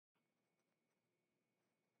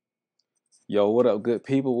Yo, what up, good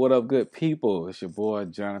people? What up, good people? It's your boy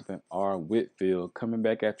Jonathan R. Whitfield coming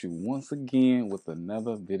back at you once again with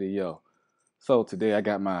another video. So today I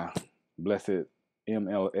got my blessed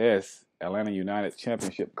MLS Atlanta United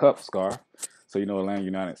Championship Cup scarf. So you know Atlanta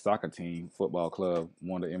United soccer team, football club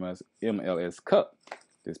won the MLS Cup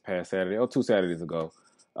this past Saturday, or 2 Saturdays ago.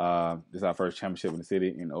 This is our first championship in the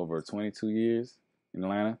city in over 22 years in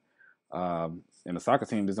Atlanta. And the soccer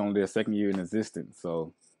team is only their second year in existence,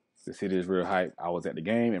 so the city is real hype. I was at the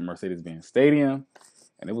game at Mercedes-Benz Stadium,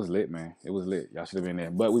 and it was lit, man. It was lit. Y'all should have been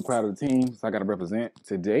there. But we proud of the team, so I got to represent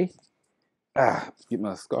today. Get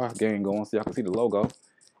my scarf game going so y'all can see the logo.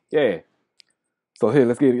 Yeah. So here,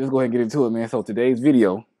 let's go ahead and get into it, man. So today's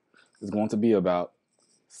video is going to be about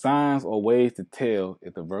signs or ways to tell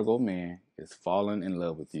if the Virgo man is falling in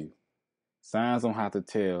love with you. Signs on how to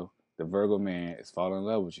tell the Virgo man is falling in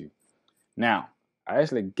love with you. Now, I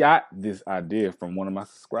actually got this idea from one of my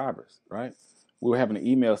subscribers, right? We were having an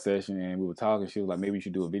email session and we were talking. She was like, maybe you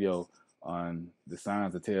should do a video on the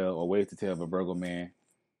signs to tell or ways to tell if a Virgo man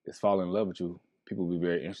is falling in love with you. People will be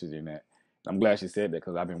very interested in that. I'm glad she said that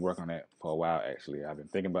because I've been working on that for a while, actually. I've been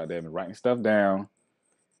thinking about that, I've been writing stuff down.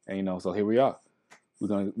 And, so here we are. We're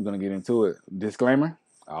gonna get into it. Disclaimer,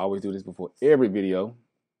 I always do this before every video.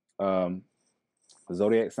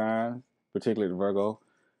 Zodiac signs, particularly the Virgo,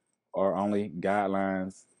 are only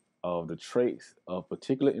guidelines of the traits of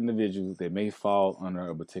particular individuals that may fall under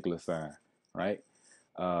a particular sign, right?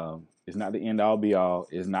 It's not the end all be all.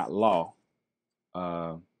 It's not law.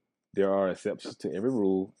 There are exceptions to every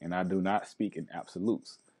rule, and I do not speak in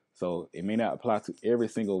absolutes. So it may not apply to every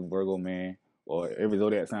single Virgo man, or every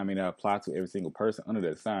zodiac sign may not apply to every single person under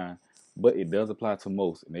that sign, but it does apply to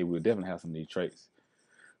most, and they will definitely have some of these traits.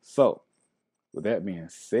 So with that being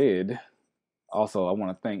said, also, I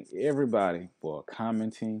want to thank everybody for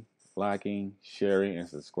commenting, liking, sharing, and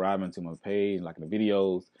subscribing to my page, liking the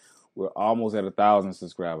videos. We're almost at 1,000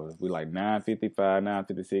 subscribers. We're like 955,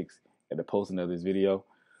 956 at the posting of this video.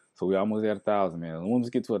 So we're almost at 1,000, man. Once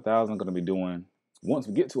we get to 1,000, once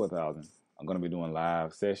we get to 1,000, I'm going to be doing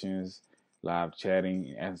live sessions, live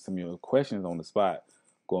chatting, and answering some of your questions on the spot,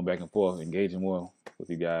 going back and forth, engaging more with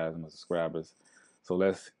you guys and my subscribers. So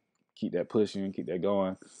let's keep that pushing, keep that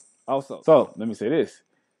going. Also, so let me say this.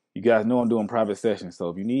 You guys know I'm doing private sessions. So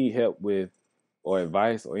if you need help with or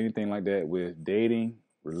advice or anything like that with dating,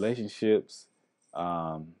 relationships,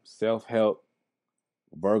 self-help,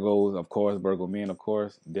 Virgos, of course, Virgo men, of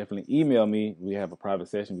course, definitely email me. We have a private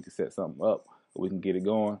session. We can set something up. We can get it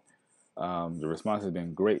going. The response has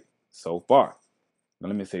been great so far. Now,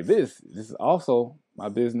 let me say this. This is also my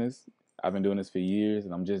business. I've been doing this for years,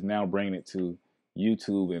 and I'm just now bringing it to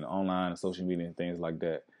YouTube and online and social media and things like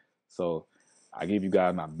that. So I give you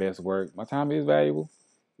guys my best work. My time is valuable,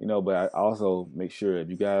 but I also make sure if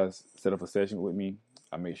you guys set up a session with me,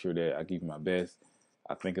 I make sure that I give you my best.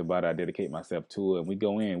 I think about it, I dedicate myself to it, and we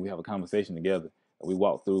go in, we have a conversation together, and we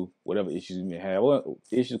walk through whatever issues you may have, what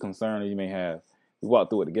issues, concerns you may have. We walk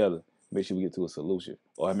through it together, make sure we get to a solution,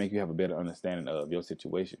 or I make you have a better understanding of your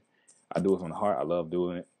situation. I do it from the heart. I love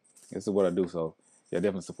doing it. This is what I do, so yeah,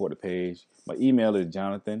 definitely support the page. My email is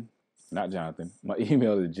My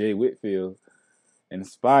email is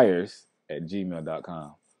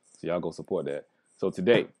jwhitfieldinspires@gmail.com. So y'all go support that. So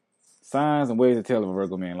today, signs and ways to tell if a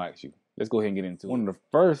Virgo man likes you. Let's go ahead and get into it. One of the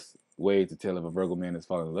first ways to tell if a Virgo man is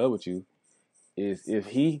falling in love with you is if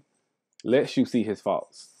he lets you see his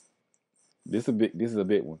faults. This is a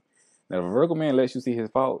big one. Now, if a Virgo man lets you see his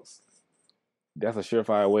faults, that's a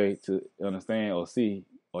surefire way to understand or see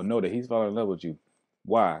or know that he's falling in love with you.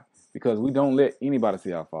 Why? Because we don't let anybody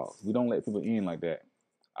see our faults. We don't let people in like that.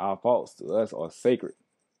 Our faults to us are sacred,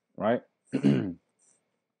 right?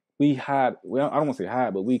 We hide, well, I don't want to say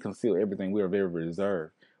hide, but we conceal everything. We are very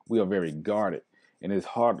reserved. We are very guarded. And it's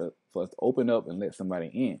hard for us to open up and let somebody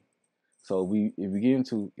in. So if we begin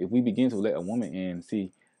to let a woman in,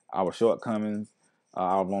 see our shortcomings,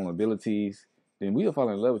 our vulnerabilities, then we'll fall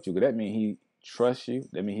in love with you. Because that means he trusts you.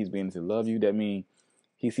 That means he's beginning to love you. That means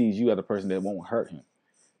he sees you as a person that won't hurt him.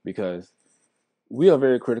 Because we are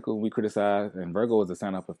very critical. We criticize, and Virgo is a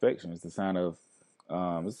sign of perfection. It's a sign of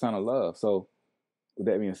love. So with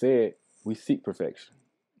that being said, we seek perfection,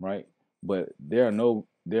 right? But there's no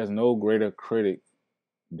greater critic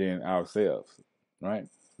than ourselves, right?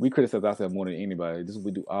 We criticize ourselves more than anybody. This is what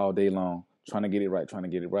we do all day long, trying to get it right.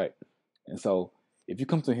 And so if you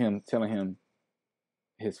come to him telling him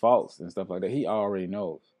his faults and stuff like that, he already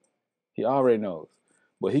knows.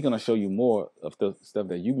 But he's going to show you more of the stuff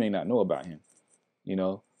that you may not know about him,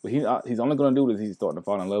 But he's only going to do this. He's starting to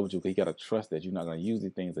fall in love with you because he got to trust that you're not going to use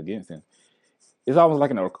these things against him. It's almost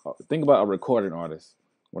like think about a recording artist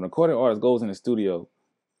When a recording artist goes in the studio,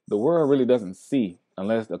 the world really doesn't see,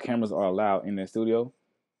 unless the cameras are allowed in that studio,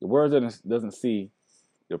 the world doesn't see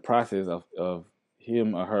the process of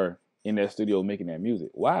him or her in that studio making that music.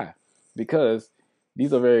 Why? Because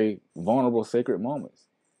these are very vulnerable, sacred moments.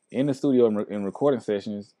 In the studio, in recording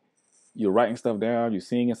sessions, you're writing stuff down, you're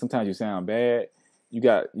singing. Sometimes you sound bad. You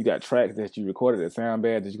got tracks that you recorded that sound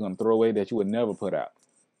bad that you're gonna throw away that you would never put out.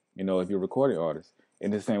 If you're a recording artist.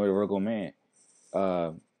 In the same way, Virgo man,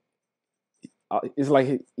 uh, it's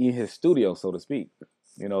like in his studio, so to speak.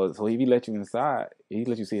 So if he let you inside, he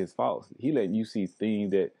let you see his faults. He let you see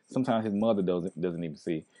things that sometimes his mother doesn't even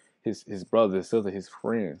see. His brother, his sister, his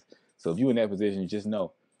friends. So if you're in that position, you just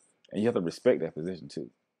know, and you have to respect that position too.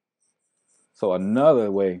 So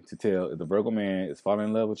another way to tell if the Virgo man is falling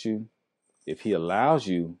in love with you, if he allows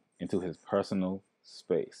you into his personal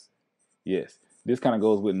space. Yes, this kind of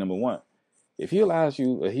goes with number one. If he allows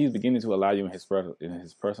you, or he's beginning to allow you in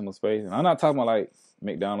his personal space, and I'm not talking about like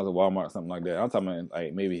McDonald's or Walmart or something like that. I'm talking about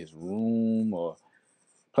like maybe his room or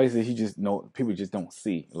places he just know people just don't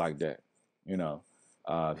see like that.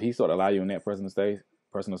 If he sort of allow you in that personal space,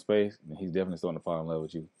 then he's definitely starting to fall in love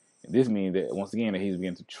with you. And this means that once again that he's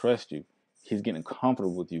beginning to trust you. He's getting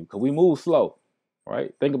comfortable with you because we move slow,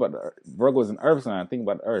 right? Think about the Earth. Virgo is an Earth sign. Think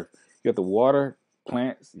about the Earth. You have to water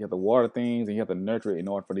plants, you have to water things, and you have to nurture it in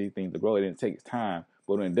order for these things to grow. And it takes time,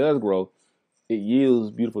 but when it does grow, it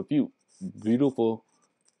yields beautiful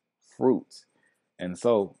fruits. And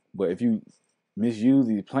so, but if you misuse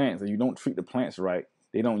these plants and you don't treat the plants right,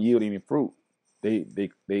 they don't yield any fruit.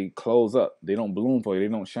 They close up. They don't bloom for you.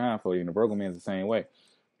 They don't shine for you. And the Virgo man is the same way.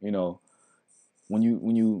 You know, when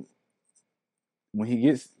he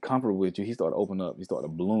gets comfortable with you, he start to open up. He start to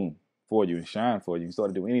bloom for you and shine for you. He start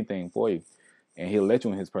to do anything for you, and he'll let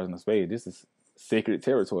you in his personal space. This is sacred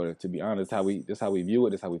territory. To be honest, this how we view it.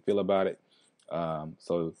 This how we feel about it.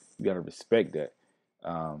 So you got to respect that.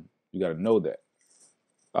 You got to know that.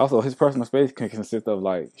 Also, his personal space can consist of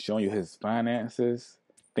like showing you his finances,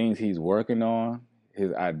 things he's working on,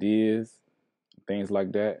 his ideas, things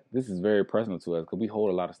like that. This is very personal to us because we hold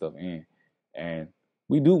a lot of stuff in, and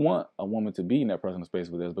we do want a woman to be in that personal space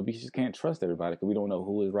with us, but we just can't trust everybody because we don't know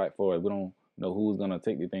who is right for it. We don't know who's gonna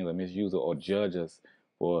take the things or misuse it or judge us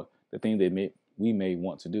for the things we may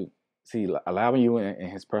want to do. See, allowing you in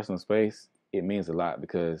his personal space, it means a lot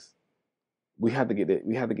because we have to get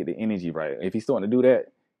the energy right. If he's starting to do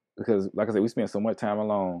that, because like I said, we spend so much time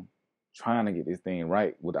alone trying to get this thing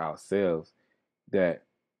right with ourselves that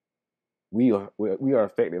we are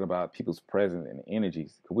affected about people's presence and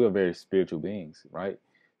energies because we are very spiritual beings, right?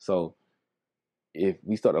 So if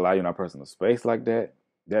we start allowing our personal space like that,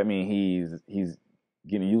 that means he's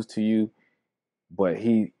getting used to you, but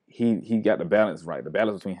he got the balance right, the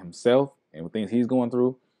balance between himself and the things he's going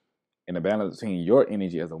through, and the balance between your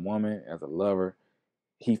energy as a woman, as a lover.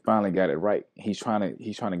 He finally got it right. He's trying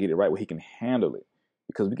to get it right where he can handle it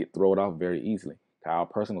because we get thrown off very easily. Our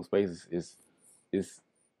personal space is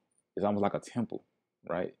almost like a temple,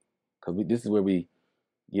 right? Because this is where we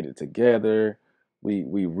get it together. We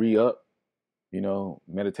re-up,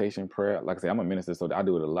 meditation, prayer. Like I say, I'm a minister, so I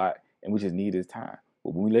do it a lot, and we just need this time.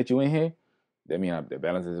 But when we let you in here, that means the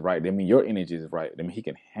balance is right. That means your energy is right. That means he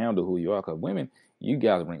can handle who you are. Because women, you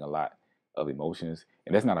guys bring a lot of emotions,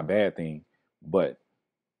 and that's not a bad thing. But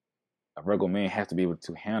a Virgo man has to be able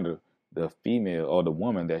to handle the female or the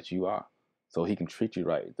woman that you are, so he can treat you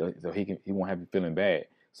right. So he won't have you feeling bad.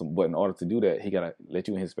 So, but in order to do that, he gotta let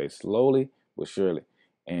you in his space slowly but surely.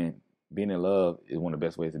 And being in love is one of the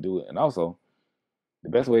best ways to do it. And also, the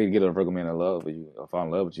best way to get a Virgo man in love with you or fall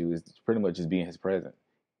in love with you is pretty much just be in his presence.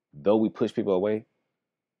 Though we push people away,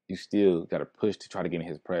 you still gotta push to try to get in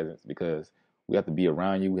his presence because we have to be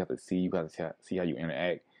around you. We have to see you. We have to see how you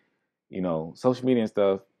interact. Social media and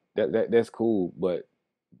stuff. That's cool, but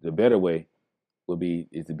the better way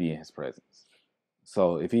is to be in his presence.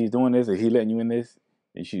 So if he's doing this, if he's letting you in this,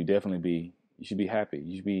 you should be happy.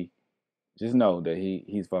 You should be just know that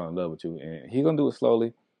he's falling in love with you, and he's gonna do it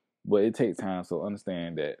slowly, but it takes time. So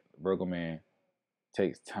understand that Virgo man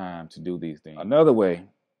takes time to do these things. Another way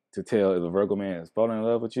to tell if a Virgo man is falling in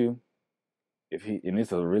love with you, and this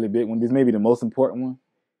is a really big one, this may be the most important one,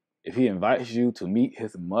 if he invites you to meet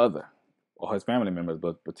his mother or his family members,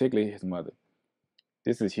 but particularly his mother.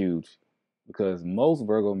 This is huge because most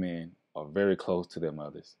Virgo men are very close to their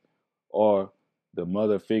mothers or the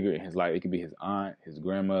mother figure in his life. It could be his aunt, his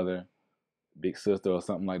grandmother, big sister, or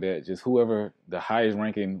something like that. Just whoever the highest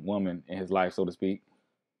ranking woman in his life, so to speak.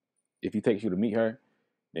 If he takes you to meet her,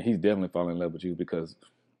 then he's definitely falling in love with you because,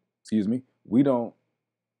 excuse me,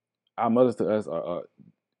 our mothers to us are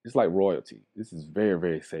it's like royalty. This is very,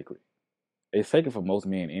 very sacred. It's sacred for most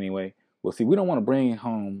men anyway. Well, see, we don't want to bring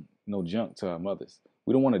home no junk to our mothers.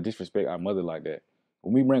 We don't want to disrespect our mother like that.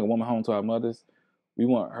 When we bring a woman home to our mothers, we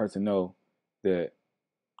want her to know that.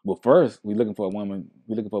 Well, first, we're looking for a woman.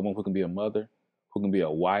 We're looking for a woman who can be a mother, who can be a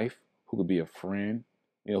wife, who can be a friend.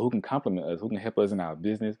 Who can compliment us, who can help us in our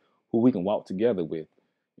business, who we can walk together with.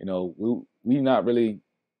 We not really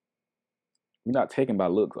we're not taken by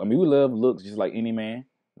looks. I mean, we love looks just like any man,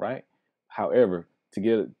 right? However,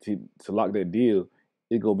 to lock that deal,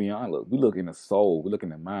 it go beyond looks. We look in the soul. We look in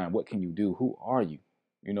the mind. What can you do? Who are you?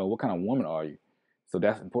 What kind of woman are you? So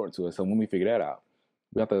that's important to us. So when we figure that out,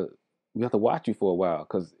 we have to we have to watch you for a while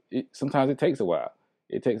because sometimes it takes a while.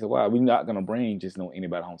 It takes a while. We're not gonna bring just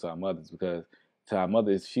anybody home to our mothers because to our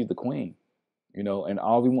mothers she's the queen, and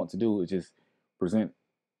all we want to do is just present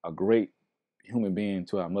a great human being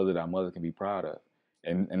to our mother that our mother can be proud of.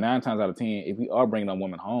 And 9 times out of 10, if we are bringing a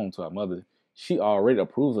woman home to our mother, she already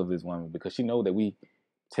approves of this woman because she knows that we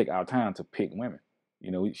take our time to pick women.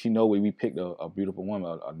 She know we picked a beautiful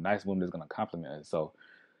woman, a nice woman that's gonna compliment us. So,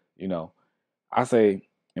 you know, I say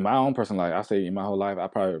in my own personal life, I say in my whole life, I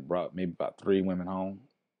probably brought maybe about 3 women home,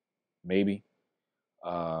 maybe.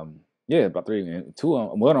 Yeah, about three. And two of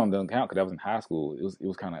them, one of them doesn't count because that was in high school. It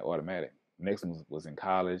was kind of like automatic. The next one was in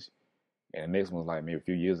college, and the next one was like maybe a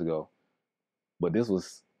few years ago. But this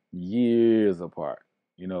was years apart.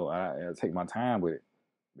 I take my time with it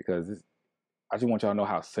because I just want y'all to know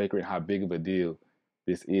how sacred, how big of a deal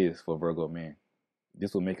this is for Virgo men.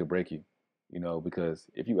 This will make or break you, because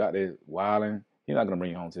if you out there wilding, he's not gonna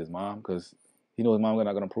bring you home to his mom because he knows his mom's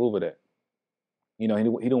not gonna approve of that. He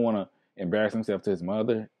don't want to embarrass himself to his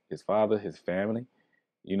mother, his father, his family.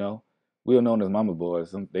 You know, we are known as mama's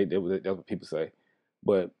boys. That's what people say,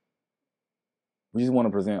 but we just want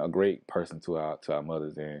to present a great person to our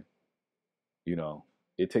mothers, and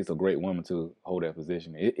it takes a great woman to hold that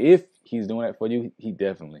position. If he's doing that for you, he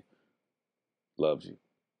definitely loves you,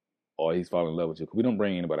 or he's falling in love with you. 'Cause we don't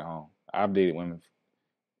bring anybody home. I've dated women,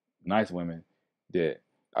 nice women, that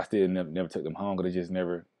I still never took them home because it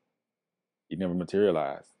never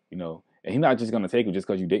materialized. And he's not just gonna take you just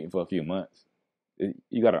because you're dating for a few months.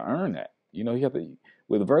 You got to earn that. You have to.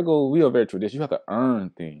 With Virgo, we are very traditional. You have to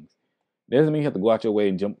earn things. That doesn't mean you have to go out your way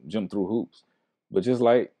and jump through hoops. But just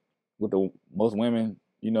like with most women,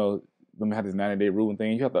 women have this 90-day rule and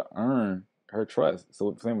thing. You have to earn her trust.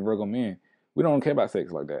 So same with Virgo men, we don't care about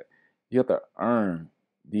sex like that. You have to earn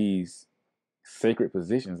these sacred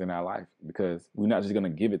positions in our life because we're not just gonna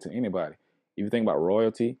give it to anybody. If you think about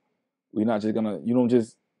royalty, we're not just gonna. You don't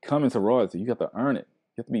just come into royalty. You have to earn it.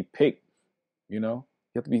 You have to be picked. You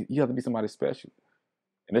have to be somebody special,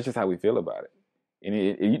 and that's just how we feel about it. And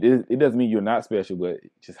it doesn't mean you're not special, but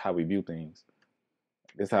it's just how we view things.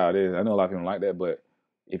 That's how it is. I know a lot of people don't like that, but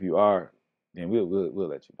if you are, then we'll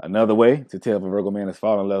let you. Another way to tell if a Virgo man is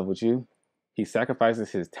falling in love with you, he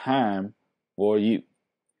sacrifices his time for you.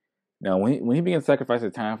 Now, when he begins to sacrifice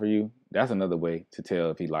his time for you, that's another way to tell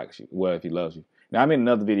if he likes you, well, if he loves you. Now, I made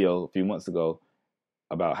another video a few months ago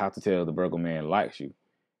about how to tell the Virgo man likes you.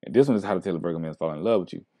 And this one is how to tell the Virgo man is falling in love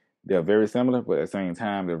with you. They're very similar, but at the same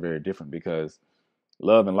time, they're very different because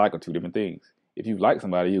love and like are two different things. If you like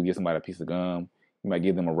somebody, you'll give somebody a piece of gum. You might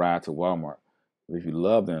give them a ride to Walmart. But if you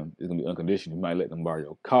love them, it's going to be unconditional. You might let them borrow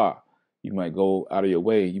your car. You might go out of your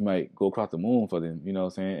way. You might go across the moon for them, you know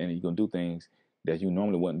what I'm saying? And you're going to do things that you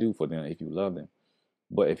normally wouldn't do for them if you love them.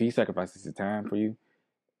 But if he sacrifices his time for you,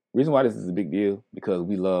 reason why this is a big deal, because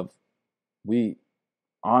we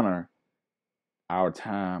honor our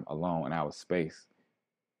time alone and our space.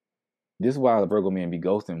 This is why the Virgo men be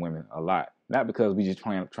ghosting women a lot. Not because we just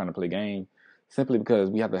trying to play games, simply because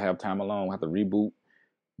we have to have time alone, we have to reboot.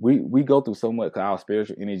 We go through so much because our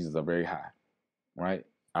spiritual energies are very high, right?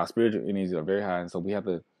 Our spiritual energies are very high, and so we have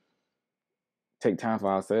to take time for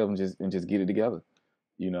ourselves and just get it together,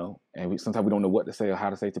 And sometimes we don't know what to say or how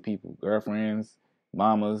to say to people, girlfriends,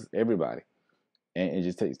 mamas, everybody, and it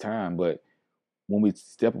just takes time. But when we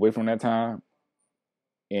step away from that time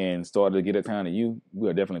and start to get that time to you, we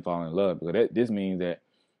are definitely falling in love because this means that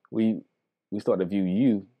we start to view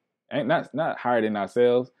you, and not higher than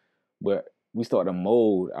ourselves, but we start to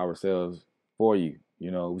mold ourselves for you.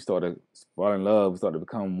 We start to fall in love. We start to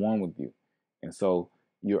become one with you, and so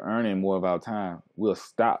you're earning more of our time. We'll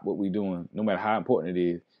stop what we're doing, no matter how important it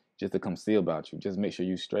is, just to come see about you. Just make sure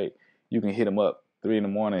you're straight. You can hit him up 3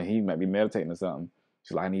 a.m. He might be meditating or something.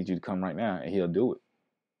 She's like, I need you to come right now, and he'll do it.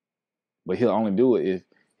 But he'll only do it if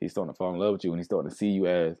he's starting to fall in love with you and he's starting to see you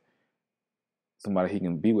as somebody he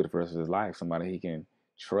can be with for the rest of his life, somebody he can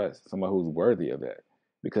trust, somebody who's worthy of that.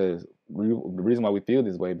 Because the reason why we feel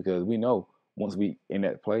this way, because we know once we in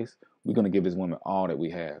that place, we're going to give this woman all that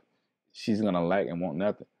we have. she's gonna lack and want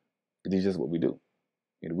nothing. It's just what we do.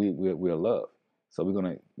 We're love. So we're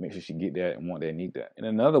gonna make sure she get that and want that and need that. And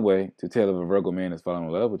another way to tell if a Virgo man is falling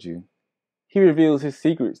in love with you, he reveals his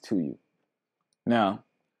secrets to you. Now,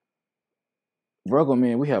 Virgo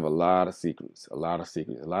men, we have a lot of secrets, a lot of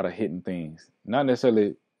secrets, a lot of hidden things. Not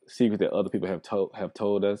necessarily secrets that other people have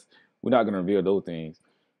told us. We're not gonna reveal those things.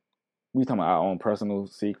 We talking about our own personal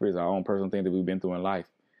secrets, our own personal things that we've been through in life.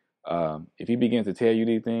 If he begins to tell you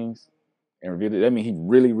these things and reveal it, that means he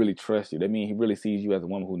really, really trusts you. That means he really sees you as a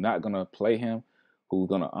woman who's not gonna play him, who's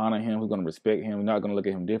gonna honor him, who's gonna respect him, who's not gonna look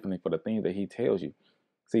at him differently for the things that he tells you.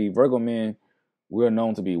 See, Virgo men, we're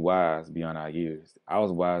known to be wise beyond our years. I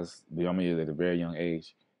was wise beyond my years at a very young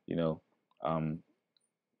age. You know, um,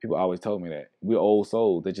 people always told me that we're old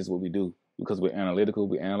souls. That's just what we do because we're analytical.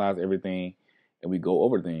 We analyze everything, and we go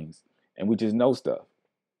over things, and we just know stuff.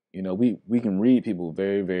 You know, we can read people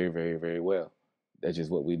very, very, very, very well. That's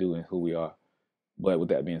just what we do and who we are. But with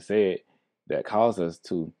that being said, that caused us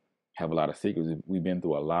to have a lot of secrets. We've been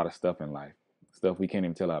through a lot of stuff in life, stuff we can't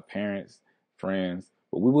even tell our parents, friends.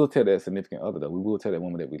 But we will tell that significant other, though. We will tell that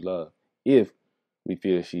woman that we love if we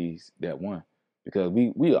feel she's that one. Because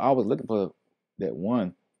we are always looking for that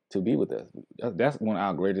one to be with us. That's one of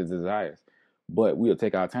our greatest desires. But we'll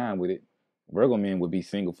take our time with it. Virgo men would be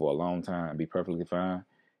single for a long time, be perfectly fine,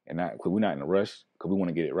 and not because we're not in a rush because we want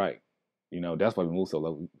to get it right. You know, that's why we move so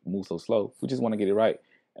low, move so slow. We just want to get it right,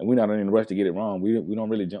 and we're not in a rush to get it wrong. We don't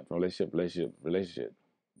really jump from relationship.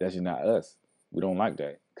 That's just not us. We don't like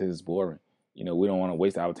that because it's boring. You know, we don't want to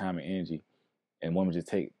waste our time and energy, and women just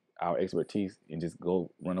take our expertise and just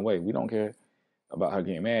go run away. We don't care about her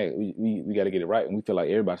getting mad. We got to get it right, and we feel like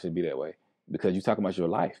everybody should be that way because you're talking about your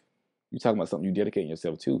life. You're talking about something you dedicating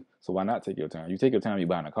yourself to. So why not take your time? You take your time when you're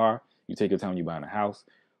buying a car. You take your time when you're buying a house.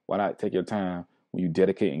 Why not take your time when you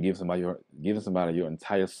dedicate and giving somebody your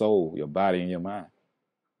entire soul, your body, and your mind?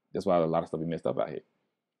 That's why a lot of stuff is messed up out here.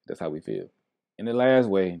 That's how we feel. And the last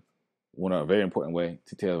way, a very important way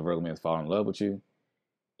to tell a Virgo man is falling in love with you,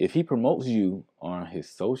 if he promotes you on his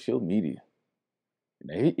social media.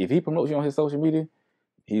 If he promotes you on his social media,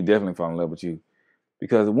 he definitely fall in love with you.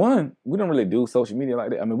 Because one, we don't really do social media like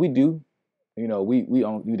that. I mean, we do. You know, we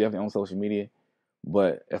definitely own social media.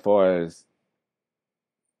 But as far as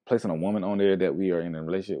placing a woman on there that we are in a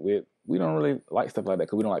relationship with, we don't really like stuff like that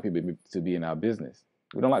because we don't like people to be in our business.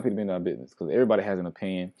 We don't like people to be in our business because everybody has an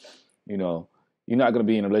opinion. You know, you're not going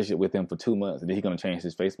to be in a relationship with him for 2 months and then he's going to change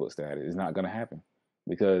his Facebook status. It's not going to happen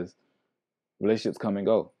because relationships come and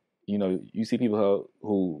go. You know, you see people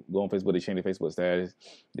who go on Facebook, they change their Facebook status.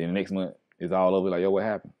 Then the next month, it's all over like, yo, what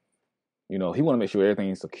happened? You know, he want to make sure everything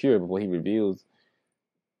is secure before he reveals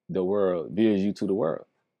you to the world.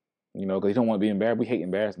 You know, because he don't want to be embarrassed. We hate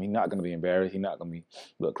embarrassment. He's not going to be embarrassed. He's not going to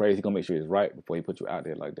look crazy. He's going to make sure it's right before he puts you out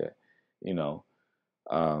there like that. You know,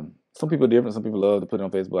 some people are different. Some people love to put it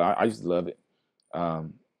on Facebook. I used to love it. I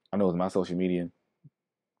know it's my social media.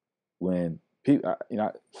 When people,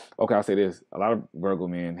 okay, I'll say this. A lot of Virgo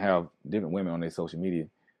men have different women on their social media.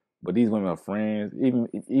 But these women are friends,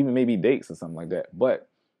 even maybe dates or something like that. But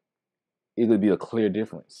it would be a clear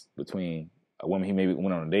difference between a woman he maybe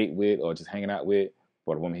went on a date with or just hanging out with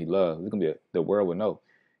or the woman he loves. It's gonna be the world would know.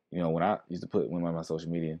 You know, when I used to put women on my social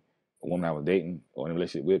media, a woman I was dating or in a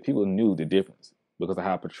relationship with, people knew the difference because of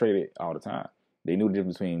how I portrayed it all the time. They knew the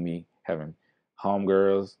difference between me having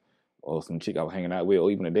homegirls or some chick I was hanging out with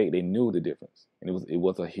or even a date. They knew the difference, and it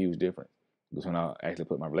was a huge difference. Because when I actually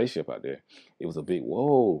put my relationship out there, it was a big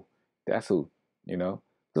whoa. That's who, you know,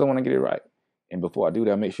 because I want to get it right. And before I do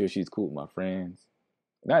that, I make sure she's cool with my friends.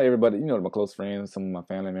 Not everybody, you know, my close friends, some of my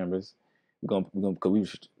family members. Because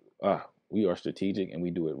we are strategic and we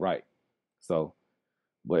do it right. So,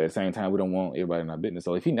 but at the same time, we don't want everybody in our business.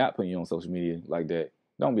 So if he's not putting you on social media like that,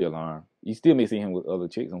 don't be alarmed. You still may see him with other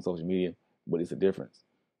chicks on social media, but it's a difference,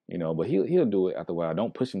 you know. But he'll do it after a while.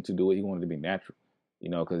 Don't push him to do it. He wants it to be natural, you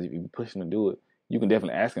know. Because if you push him to do it, you can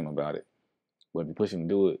definitely ask him about it. But if you push him to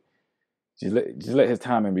do it, just let his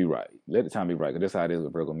timing be right. Let the time be right, because that's how it is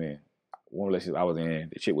with Virgo men. One relationship I was in,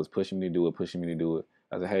 the chick was pushing me to do it.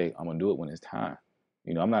 I said, hey, I'm gonna do it when it's time.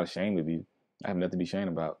 You know, I'm not ashamed of you. I have nothing to be ashamed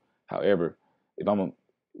about. However,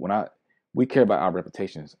 we care about our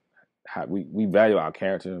reputations. We value our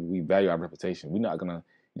character. We value our reputation. We're not gonna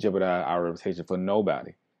jeopardize our reputation for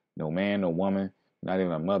nobody. No man, no woman, not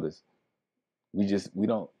even our mothers. We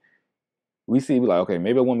don't. We see, we like, okay,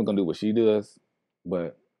 maybe a woman gonna do what she does,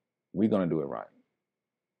 but we're gonna do it right.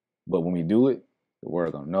 But when we do it, the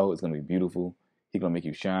world gonna know. It's gonna be beautiful. He's gonna make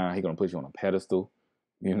you shine. He's gonna put you on a pedestal,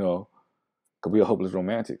 you know, because we are hopeless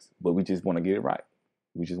romantics, but we just want to get it right.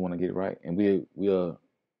 We just want to get it right, and we are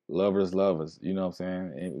Lovers, lovers. You know what I'm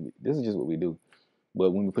saying? And this is just what we do.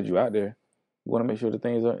 But when we put you out there, we want to make sure the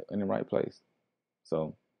things are in the right place.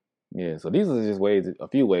 So yeah. So these are just ways, a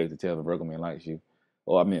few ways to tell if a Virgo man likes you,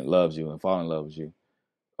 or I mean loves you and fall in love with you.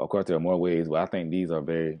 Of course, there are more ways, but I think these are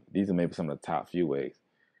maybe some of the top few ways.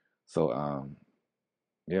 So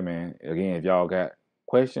yeah, man. Again, if y'all got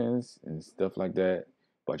questions and stuff like that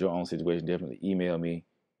about your own situation, definitely email me,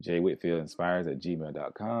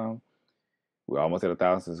 jwhitfieldinspires@gmail.com. We're almost at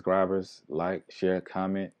 1,000 subscribers. Like, share,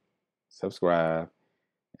 comment, subscribe,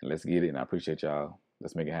 and let's get it. And I appreciate y'all.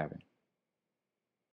 Let's make it happen.